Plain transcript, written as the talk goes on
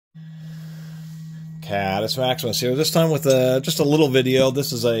Catus, Maximus here. This time with just a little video.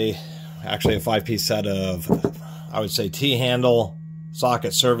 This is actually a 5-piece set of, I would say, T-handle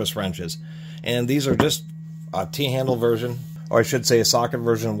socket service wrenches. And these are just a T-handle version, or I should say a socket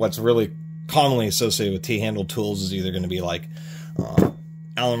version of what's really commonly associated with T-handle tools is either going to be like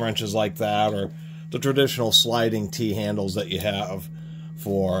Allen wrenches like that, or the traditional sliding T-handles that you have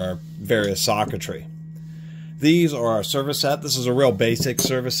for various socketry. These are a service set. This is a real basic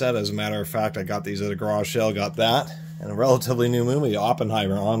service set. As a matter of fact, I got these at a garage sale, got that, and a relatively new movie,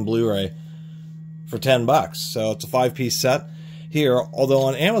 Oppenheimer, on Blu-ray for $10. So it's a 5-piece set here, although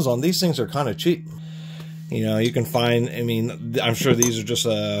on Amazon, these things are kind of cheap. You know, you can find, I mean, I'm sure these are just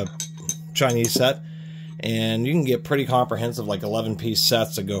a Chinese set, and you can get pretty comprehensive, like 11-piece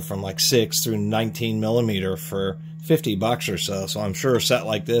sets that go from like 6 through 19 millimeter for $50 or so. So I'm sure a set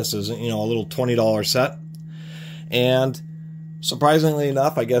like this is, you know, a little $20 set. And surprisingly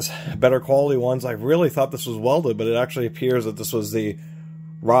enough, I guess better quality ones. I really thought this was welded, but it actually appears that this was the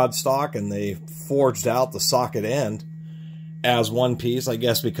rod stock and they forged out the socket end as one piece, I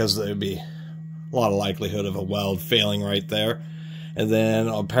guess because there would be a lot of likelihood of a weld failing right there. And then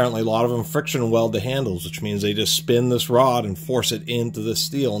apparently a lot of them friction weld the handles, which means they just spin this rod and force it into the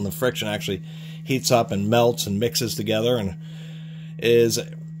steel, and the friction actually heats up and melts and mixes together and is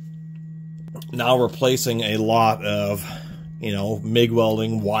now replacing a lot of, you know, MIG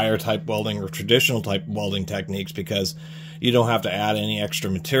welding, wire type welding, or traditional type welding techniques, because you don't have to add any extra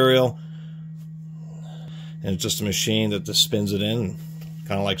material, and it's just a machine that just spins it in,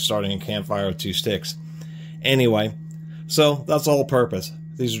 kind of like starting a campfire with 2 sticks. Anyway, so that's the whole purpose.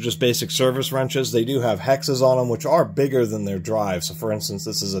 These are just basic service wrenches. They do have hexes on them, which are bigger than their drive. So for instance,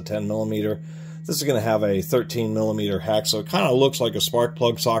 this is a 10 millimeter. This is going to have a 13 millimeter hex, so it kind of looks like a spark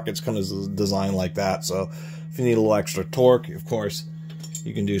plug socket. It's kind of designed like that. So if you need a little extra torque, of course,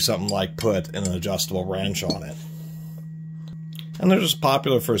 you can do something like put an adjustable wrench on it. And they're just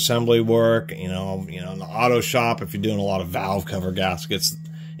popular for assembly work, you know, in the auto shop if you're doing a lot of valve cover gaskets,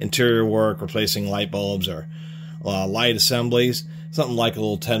 interior work, replacing light bulbs, or light assemblies. Something like a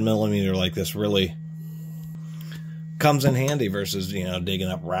little 10 millimeter like this really comes in handy versus, you know, digging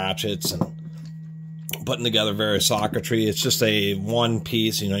up ratchets and putting together various socketry. It's just a one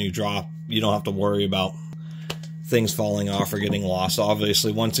piece, you know, you drop, you don't have to worry about things falling off or getting lost.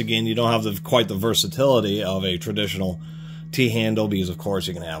 Obviously, once again, you don't have quite the versatility of a traditional T-handle, because of course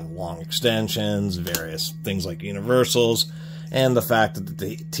you can have long extensions, various things like universals, and the fact that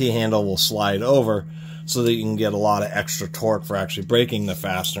the T-handle will slide over so that you can get a lot of extra torque for actually breaking the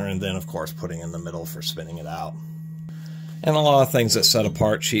fastener, and then of course putting in the middle for spinning it out. And a lot of things that set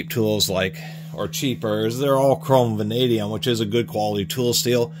apart cheap tools, like, or cheaper, is they're all chrome vanadium, which is a good quality tool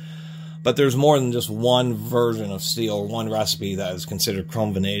steel. But there's more than just one version of steel, one recipe that is considered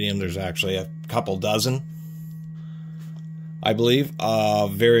chrome vanadium. There's actually a couple dozen, I believe,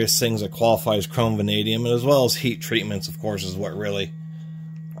 various things that qualify as chrome vanadium, and as well as heat treatments, of course, is what really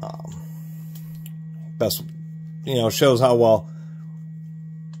best, you know, shows how well,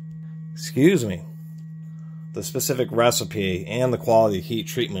 the specific recipe and the quality of heat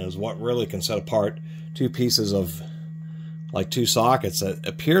treatment is what really can set apart two pieces of, like, two sockets that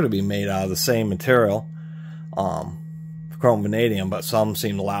appear to be made out of the same material, chrome vanadium, but some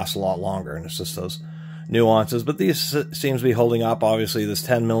seem to last a lot longer, and it's just those nuances. But these seems to be holding up. Obviously, this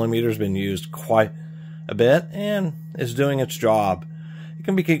 10 millimeter has been used quite a bit and is doing its job. It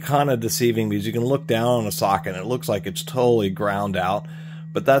can be kind of deceiving because you can look down on a socket and it looks like it's totally ground out,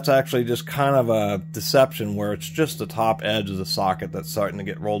 but that's actually just kind of a deception, where it's just the top edge of the socket that's starting to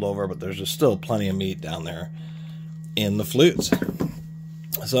get rolled over, but there's just still plenty of meat down there in the flutes.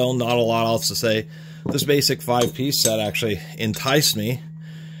 So not a lot else to say. This basic 5-piece set actually enticed me,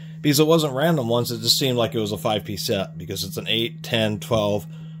 because it wasn't random once. It just seemed like it was a 5-piece set, because it's an 8, 10, 12,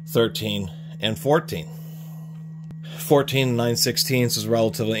 13, and 14. 14 and 9/16 is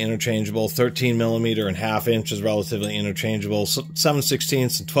relatively interchangeable. 13 millimeter and 1/2 inch is relatively interchangeable.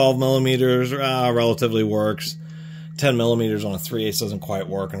 7/16 and 12 millimeters relatively works. 10 millimeters on a 3/8 doesn't quite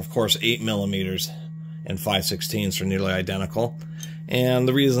work. And of course, 8 millimeters and 5/16 are nearly identical. And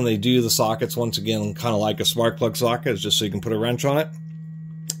the reason they do the sockets, once again, kind of like a spark plug socket, is just so you can put a wrench on it.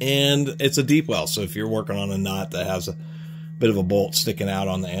 And it's a deep well, so if you're working on a nut that has a bit of a bolt sticking out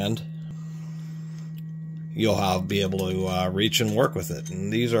on the end, you'll be able to reach and work with it.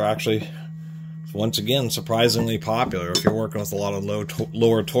 And these are actually, once again, surprisingly popular if you're working with a lot of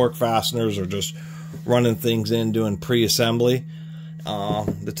lower torque fasteners, or just running things in, doing pre-assembly.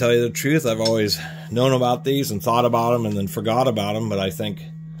 To tell you the truth, I've always known about these and thought about them and then forgot about them, but I think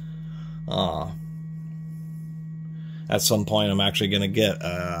at some point I'm actually going to get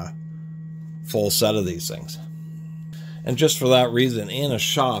a full set of these things. And just for that reason, in a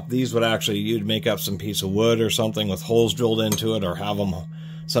shop, these would actually, you'd make up some piece of wood or something with holes drilled into it, or have them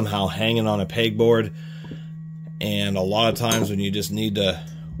somehow hanging on a pegboard. And a lot of times when you just need to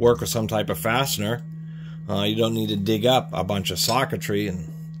work with some type of fastener, you don't need to dig up a bunch of socketry,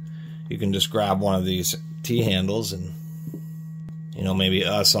 and you can just grab one of these T-handles and, you know, maybe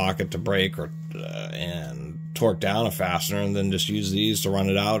a socket to break, or and torque down a fastener, and then just use these to run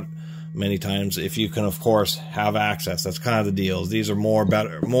it out many times, if you can, of course, have access. That's kind of the deal. These are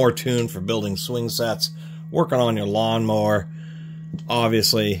more tuned for building swing sets, working on your lawnmower.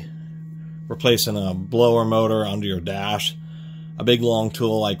 Obviously, replacing a blower motor under your dash. A big long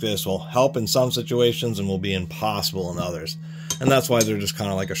tool like this will help in some situations and will be impossible in others. And that's why they're just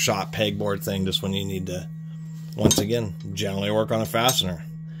kind of like a shop pegboard thing, just when you need to, once again, generally work on a fastener.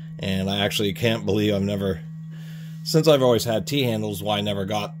 And I actually can't believe I've never, since I've always had T-handles, why I never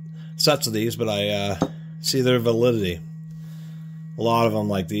got sets of these, but I see their validity. A lot of them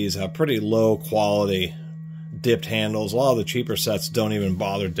like these have pretty low quality dipped handles. A lot of the cheaper sets don't even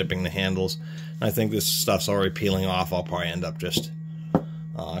bother dipping the handles. And I think this stuff's already peeling off. I'll probably end up just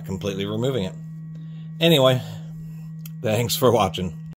completely removing it. Anyway, thanks for watching.